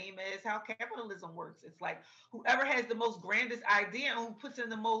the same as how capitalism works. It's like whoever has the most grandest idea and who puts in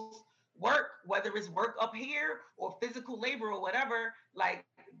the most work, whether it's work up here or physical labor or whatever, like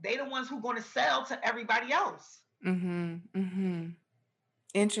they the ones who going to sell to everybody else. Mm-hmm. Mm-hmm.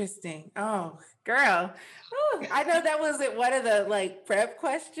 Interesting. Oh, girl. Whew. I know that wasn't one of the like prep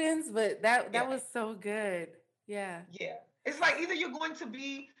questions, but that Yeah. was so good. Yeah. Yeah. It's like either you're going to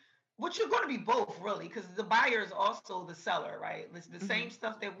be, which you're going to be both really, because the buyer is also the seller, right? It's the Mm-hmm. same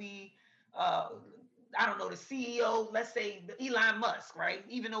stuff that uh, I don't know, the CEO, let's say the Elon Musk, right?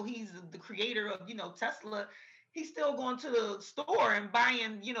 Even though he's the creator of, Tesla, he's still going to the store and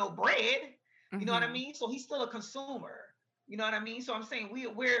buying, bread. You know what I Mm-hmm. mean? So he's still a consumer. You know what I mean? So I'm saying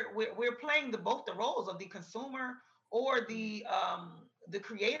we're playing both the roles of the consumer or the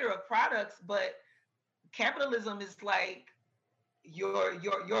creator of products, but capitalism is like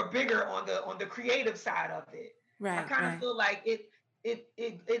you're bigger on the creative side of it. I Right, kind of right. feel like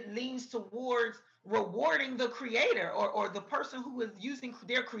it leans towards rewarding the creator or the person who is using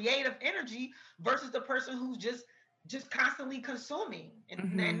their creative energy versus the person who's just constantly consuming and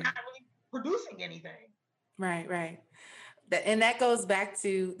Mm-hmm. not really producing anything. Right, right. And that goes back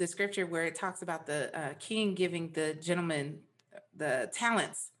to the scripture where it talks about the king giving the gentleman the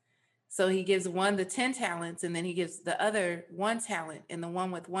talents. So he gives one the 10 talents and then he gives the other 1 talent. And the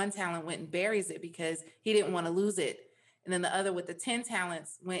one with 1 talent went and buries it because he didn't want to lose it. And then the other with the 10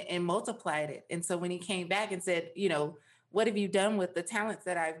 talents went and multiplied it. And so when he came back and said, you know, what have you done with the talents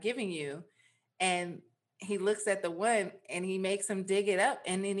that I've given you? And he looks at the one and he makes him dig it up.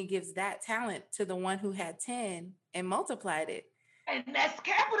 And then he gives that talent to the one who had 10 and multiplied it. And that's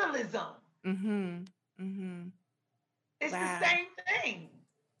capitalism. Mm-hmm. Mm-hmm. It's the Wow. same thing.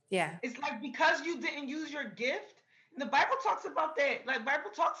 Yeah. It's like because you didn't use your gift. And the Bible talks about that. Like Bible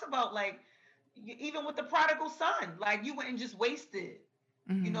talks about like even with the prodigal son, like you went and just wasted.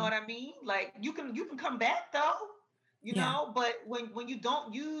 You know Mm-hmm. what I mean? Like you can come back though, Yeah. but when you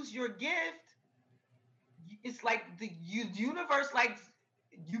don't use your gift, it's like the universe like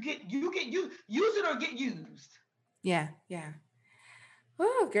you use it or get used. Yeah. Yeah.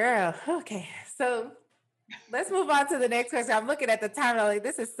 Oh, girl. Okay. So let's move on to the next question. I'm looking at the time. I'm like,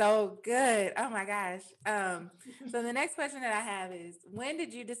 this is so good. Oh my gosh. So the next question that I have is, when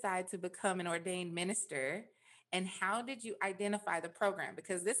did you decide to become an ordained minister, and how did you identify the program?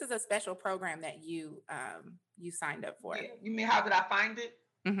 Because this is a special program that you signed up for. Yeah, you mean how did I find it?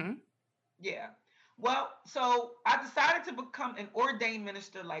 Mm-hmm. Yeah. Well, so I decided to become an ordained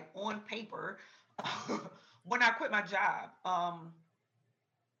minister, like on paper, when I quit my job,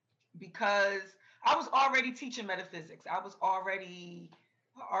 because I was already teaching metaphysics. I already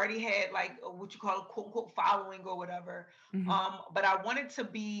had like what you call a quote unquote following or whatever. Hmm. But I wanted to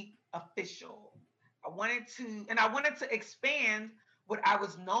be official. I wanted to expand what I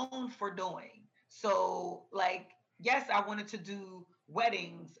was known for doing. So, like, yes, I wanted to do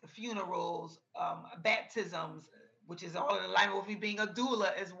weddings, funerals, baptisms, which is all in alignment with me being a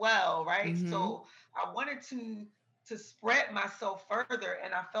doula as well, right? Hmm. So, I wanted to spread myself further,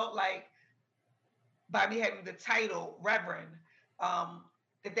 and I felt like by me having the title Reverend, um,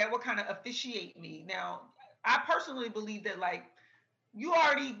 that would kind of officiate me. Now, I personally believe that like you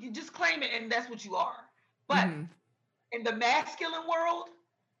just claim it and that's what you are. But Hmm. in the masculine world,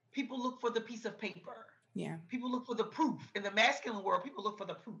 people look for the piece of paper. Yeah. People look for the proof. In the masculine world, people look for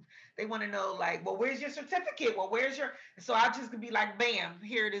the proof. They want to know, like, well, where's your certificate? Well, where's your? And so I just could be like, bam,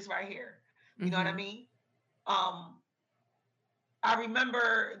 here it is right here. You know what I Hmm. mean? Um, I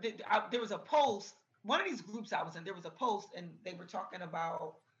remember there was a post, one of these groups I was in, there was a post and they were talking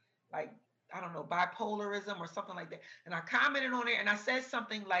about like, I don't know, bipolarism or something like that. And I commented on it and I said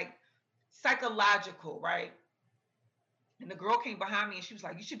something like psychological, right? And the girl came behind me and she was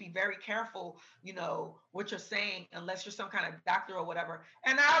like, you should be very careful, what you're saying, unless you're some kind of doctor or whatever.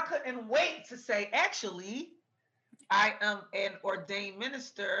 And I couldn't wait to say, actually, I am an ordained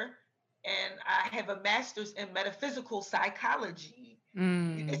minister and I have a master's in metaphysical psychology. It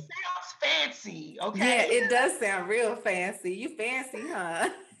Mm. sounds fancy, Yeah, okay? it does sound real fancy. You fancy, huh?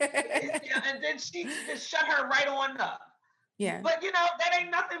 Yeah, and then she just shut her right on up. Yeah. But that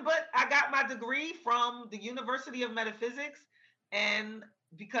ain't nothing but I got my degree from the University of Metaphysics. And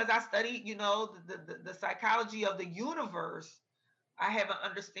because I studied, the psychology of the universe, I have an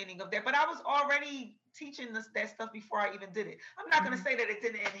understanding of that. But I was already teaching that stuff before I even did it. I'm not going to Hmm. say that it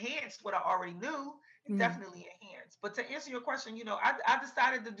didn't enhance what I already knew. It Hmm. definitely enhanced. But to answer your question, I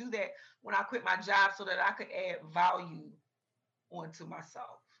decided to do that when I quit my job so that I could add value onto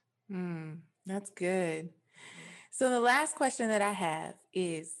myself. Mm. That's good. So the last question that I have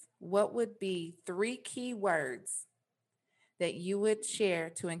is, what would be three key words that you would share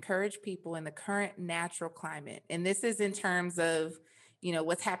to encourage people in the current natural climate? And this is in terms of,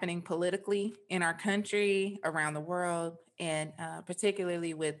 what's happening politically in our country, around the world, and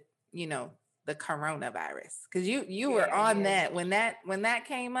particularly with, the coronavirus. Because you were Yeah, on yeah, that when that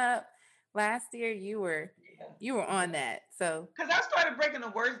came up last year. You were yeah, you were yeah. on that. So. Because I started breaking the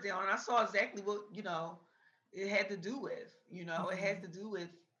words down and I saw exactly what, it had to do with. It had Mhm. to do with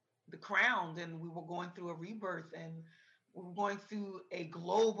the crown, and we were going through a rebirth and we were going through a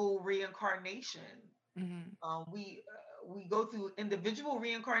global reincarnation. Mhm. We go through individual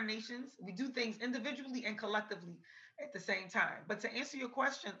reincarnations. We do things individually and collectively at the same time. But to answer your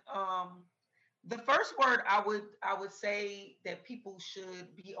question, the first word I would say that people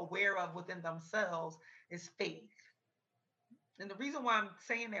should be aware of within themselves is faith. And the reason why I'm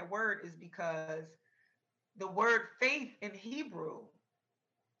saying that word is because the word faith in Hebrew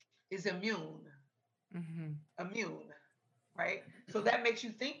is immune, Mhm. immune, right? So that makes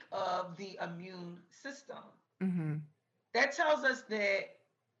you think of the immune system. Mhm. That tells us that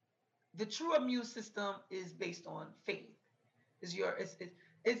the true immune system is based on faith. Is your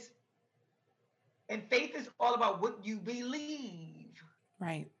it's and faith is all about what you believe.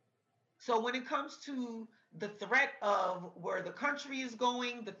 Right. So when it comes to the threat of where the country is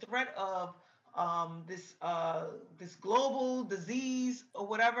going, the threat of this global disease or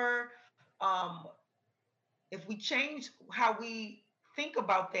whatever, um, if we change how we think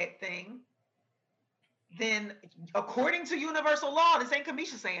about that thing, then according to universal law, this ain't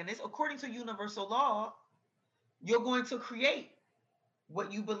Kamisha saying this. According to universal law, you're going to create what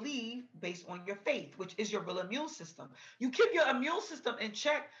you believe based on your faith, which is your real immune system. You keep your immune system in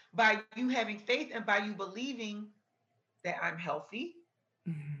check by you having faith and by you believing that I'm healthy,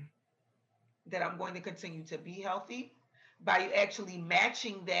 Mhm. that I'm going to continue to be healthy, by you actually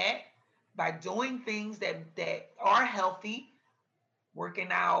matching that by doing things that are healthy, working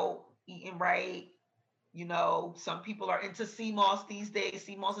out, eating right. Some people are into sea moss these days.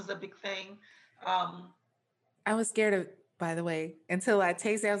 Sea moss is a big thing. Um, I was scared of, by the way, until I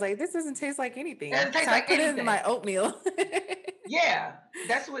tasted it. I was like, this doesn't taste like it anything. doesn't taste So I like put it in anything. my oatmeal. Yeah,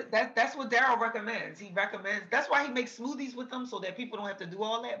 that's what Daryl recommends. He recommends that's why he makes smoothies with them so that people don't have to do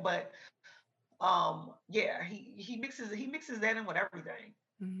all that. But yeah, he mixes that in with everything.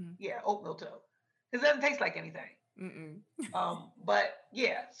 Mhm. Yeah, oatmeal too, because it doesn't taste like anything. Mm-mm. But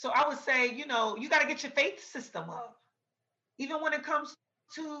yeah, so I would say you got to get your faith system up, even when it comes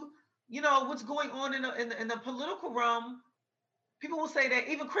to what's going on in the political realm, people will say that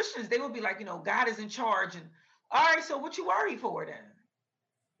even Christians, they will be like, God is in charge. And all right, so what you worry for then?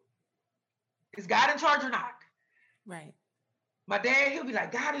 Is God in charge or not? Right. My dad, he'll be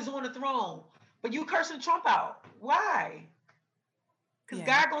like, God is on the throne, but you cursing Trump out. Why? Because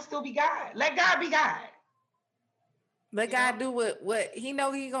Yeah. God gonna still be God. Let God be God. Let God do what he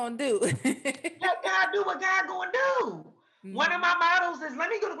know he gonna do. Let God do what God gonna do. One of my mottos is let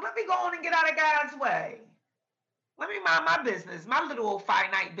me go on and get out of God's way. Let me mind my business, my little old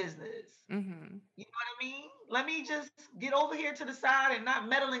finite business. Mm-hmm. You know what I mean? Let me just get over here to the side and not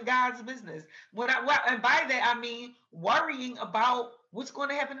meddle in God's business. And by that I mean worrying about what's going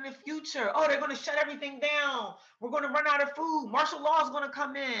to happen in the future. Oh, they're going to shut everything down. We're going to run out of food. Martial law is going to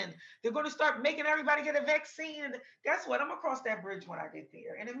come in. They're going to start making everybody get a vaccine. And guess what? I'm going to cross that bridge when I get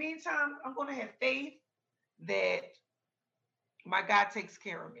there. In the meantime, I'm going to have faith that my God takes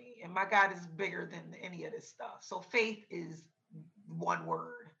care of me, and my God is bigger than any of this stuff. So faith is one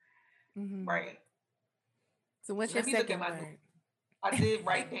word, right? So what's Let your me look at second my. word? I did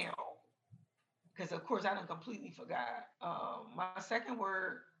write down because, of course, I done completely forgot. My second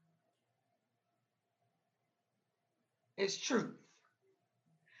word is truth.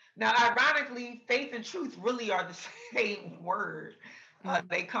 Now, ironically, faith and truth really are the same word.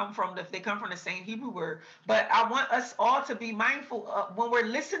 They come from the same Hebrew word. But I want us all to be mindful of when we're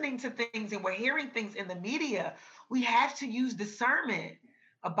listening to things and we're hearing things in the media. We have to use discernment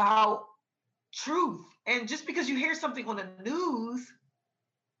about truth. And just because you hear something on the news,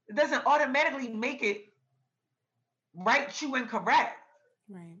 it doesn't automatically make it right, true, and correct.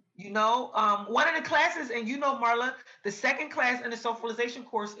 Right. One of the classes, and Marla, the second class in the self-realization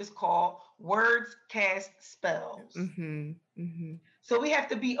course is called Words Cast Spells. So we have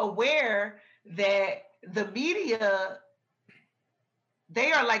to be aware that the media,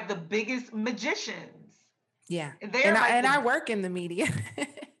 they are like the biggest magicians. Yeah. And I work in the media.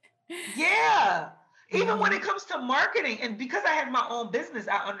 Yeah. Even when it comes to marketing, and because I have my own business,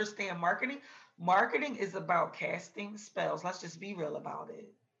 I understand marketing. Marketing is about casting spells. Let's just be real about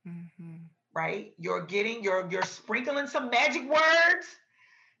it. Right? You're sprinkling some magic words,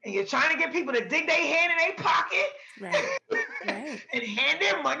 and you're trying to get people to dig their hand in their pocket, right. And hand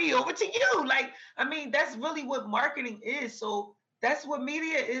their money over to you. Like, I mean, that's really what marketing is. So that's what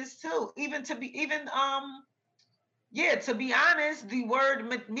media is too. To be honest, the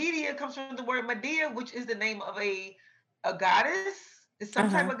word media comes from the word Medea, which is the name of a goddess. It's some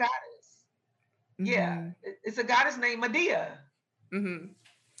type of goddess. Yeah, it's a goddess named Medea.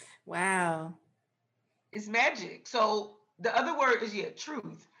 Wow. It's magic. So the other word is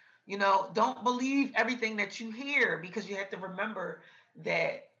truth. Don't believe everything that you hear, because you have to remember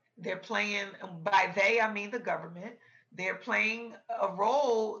that they're playing, by they I mean the government, they're playing a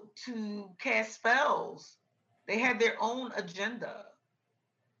role to cast spells. They have their own agenda.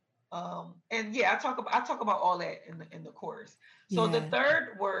 And I talk about all that in the course. So the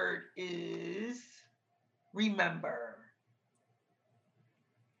third word is remember.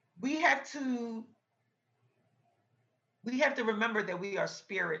 We have to remember that we are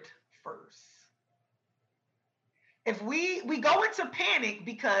spirit first. If we go into panic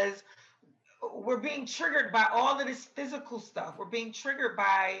because we're being triggered by all of this physical stuff, we're being triggered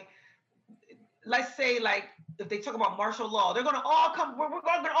by, let's say, like, if they talk about martial law, they're going to all come, we're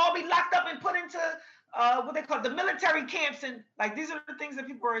going to all be locked up and put into what they call the military camps. And like, these are the things that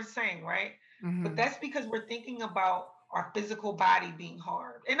people are saying, right? But that's because we're thinking about our physical body being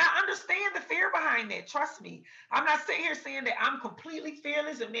harmed. And I understand the fear behind that. Trust me. I'm not sitting here saying that I'm completely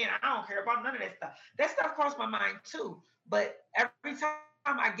fearless and, man, I don't care about none of that stuff. That stuff crossed my mind too. But every time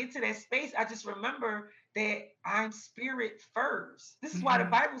I get to that space, I just remember that I'm spirit first. This is why the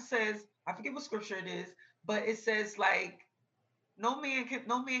Bible says, I forget what scripture it is, but it says, like, no man can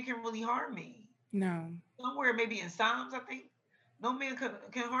really harm me. No. Somewhere maybe in Psalms, I think. No man can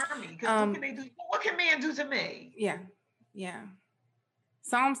harm me, because what can they do? What can man do to me? Yeah.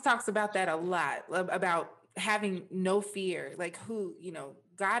 Psalms talks about that a lot, about having no fear. Like,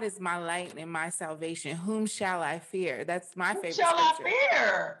 God is my light and my salvation. Whom shall I fear? That's my favorite scripture. Whom shall I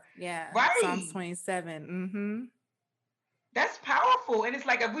fear? Yeah. Right. Psalms 27. That's powerful. And it's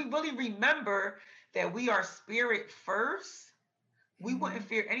like, if we really remember that we are spirit first, we wouldn't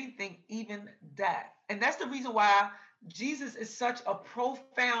fear anything, even death. And that's the reason why Jesus is such a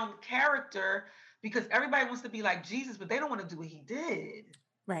profound character, because everybody wants to be like Jesus, but they don't want to do what he did.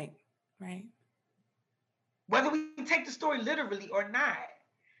 Right. Whether we take the story literally or not,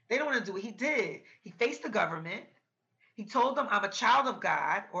 they don't want to do what he did. He faced the government. He told them, I'm a child of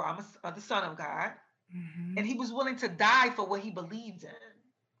God, or I'm the son of God. And he was willing to die for what he believed in.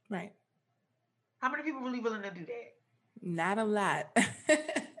 Right. How many people really willing to do that? Not a lot.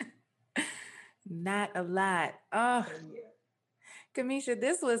 Not a lot. Oh, So yeah. Kimesha,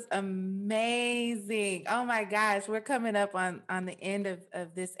 this was amazing. Oh my gosh, we're coming up on the end of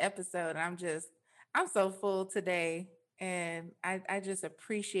this episode. I'm so full today. And I just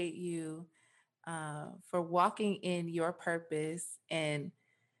appreciate you for walking in your purpose. And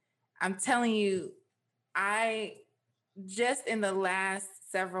I'm telling you, I just in the last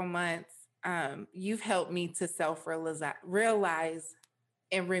several months, you've helped me to realize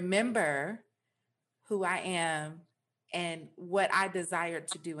and remember who I am and what I desire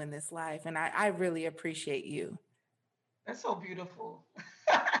to do in this life. And I really appreciate you. That's so beautiful.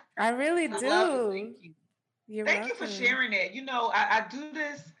 I really I love it. do. Thank you. You're Thank you for welcome. sharing that. I do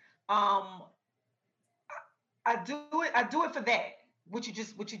this. Um, I do it for that. What you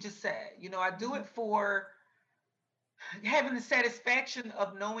just said. I do Mhm. it for having the satisfaction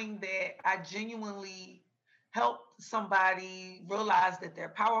of knowing that I genuinely helped somebody realize that they're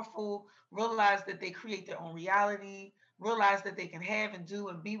powerful, realize that they create their own reality, realize that they can have and do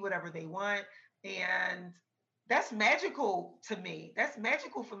and be whatever they want. And that's magical to me. That's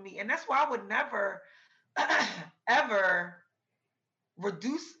magical for me. And that's why I would never, ever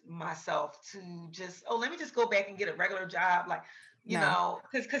reduce myself to just, oh, let me just go back and get a regular job. Like, No.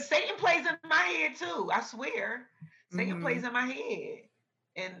 because Satan plays in my head too. I swear. Satan plays Hmm. in my head.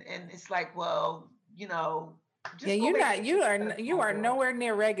 And it's like, well, Yeah, just go back and get a you job, are girl. nowhere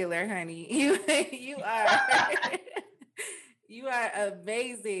near regular, honey. You are you are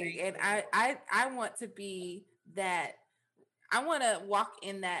amazing. Thank And you. I want to be that. I want to walk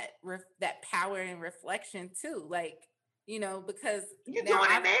in that power and reflection too. Like, because You're doing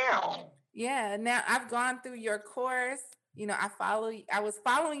it now. now I've gone through your course. I was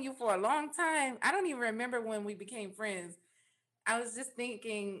following you for a long time. I don't even remember when we became friends. I was just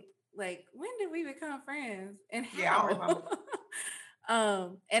thinking, like, when did we become friends and Yeah, I how? remember.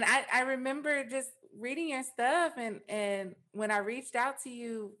 And I remember just reading your stuff, and when I reached out to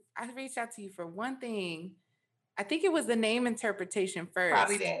you for one thing. I think it was the name interpretation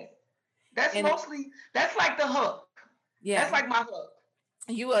Probably first. that. That's And that's like the hook. That's yeah, like my hook.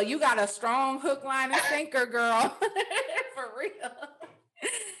 you got a strong hook, line, and sinker, girl. For real.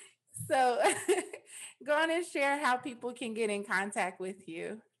 So go on and share how people can get in contact with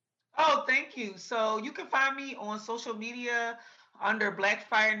you. Oh, thank you. So you can find me on social media under BlaQ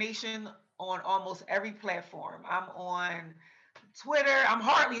Fire Nation on almost every platform. I'm on Twitter. I'm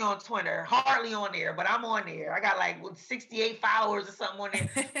hardly on Twitter, hardly on there, but I'm on there. I got like 68 followers or something on there,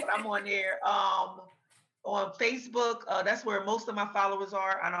 but I'm on there. On Facebook, that's where most of my followers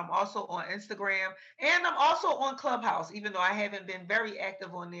are, and I'm also on Instagram, and I'm also on Clubhouse. Even though I haven't been very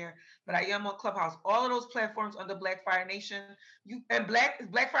active on there, but I am on Clubhouse. All of those platforms under BlaQ Fire Nation.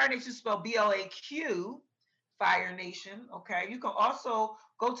 BlaQ Fire Nation spelled BLAQ Fire Nation. Okay. You can also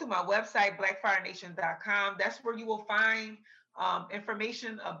go to my website, blackfirenation.com. That's where you will find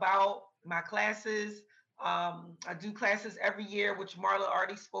information about my classes. I do classes every year, which Marla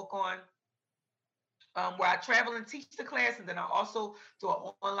already spoke on, where I travel and teach the class, and then I also do an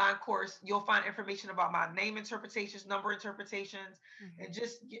online course. You'll find information about my name interpretations, number interpretations, and Mhm.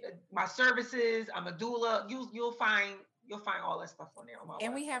 just my services. I'm a doula. You'll find all that stuff on there on my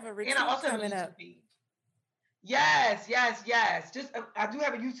And we have website, a and I retreat also have a coming up. YouTube page. Yes, yes, yes. Just I do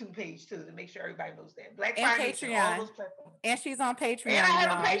have a YouTube page too to make sure everybody knows that. BlaQ And Fire Nation, all Patreon. those platforms. And she's on And I Patreon,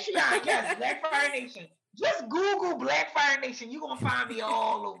 have a y'all. Patreon. Yes, BlaQ Fire Nation. Just Google BlaQ Fire Nation. You're gonna find me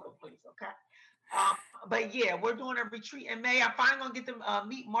all over the place. Okay. But yeah, we're doing a retreat in May. I'm finally gonna get to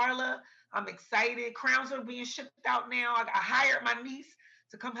meet Marla. I'm excited. Crowns are being shipped out now. I hired my niece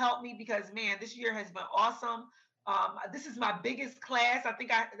to come help me because man, this year has been awesome. This is my biggest class. I think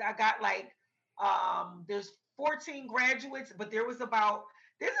I got like there's 14 graduates, but there's about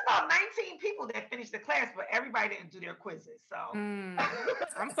 19 people that finished the class, but everybody didn't do their quizzes. Mm.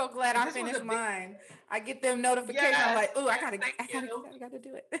 I'm so glad So I this was a finished big mine. I get them notifications. I'm yes, like, oh, yes, thank I gotta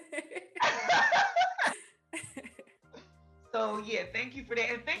do it. you. So yeah, thank you for that,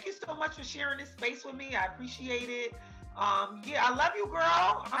 and thank you so much for sharing this space with me. I appreciate it. Yeah, I love you, girl,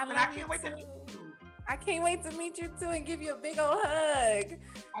 I and I love you can't wait to meet too. you. I can't wait to meet you too and give you a big old hug.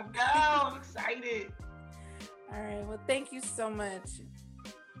 I know, I'm excited. All right. Well, thank you so much.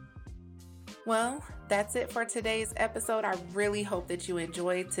 Well, that's it for today's episode. I really hope that you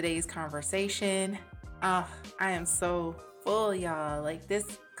enjoyed today's conversation. I am so full, y'all. Like, this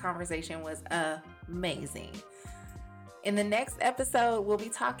conversation was amazing. In the next episode, we'll be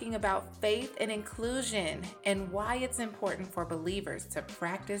talking about faith and inclusion and why it's important for believers to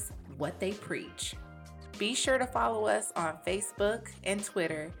practice what they preach. Be sure to follow us on Facebook and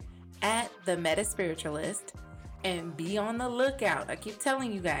Twitter at the MetaSpiritualist, and be on the lookout. I keep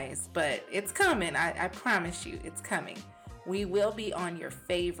telling you guys, but it's coming. I promise you, it's coming. We will be on your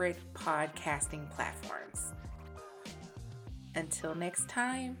favorite podcasting platforms. Until next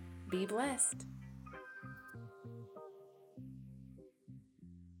time, be blessed.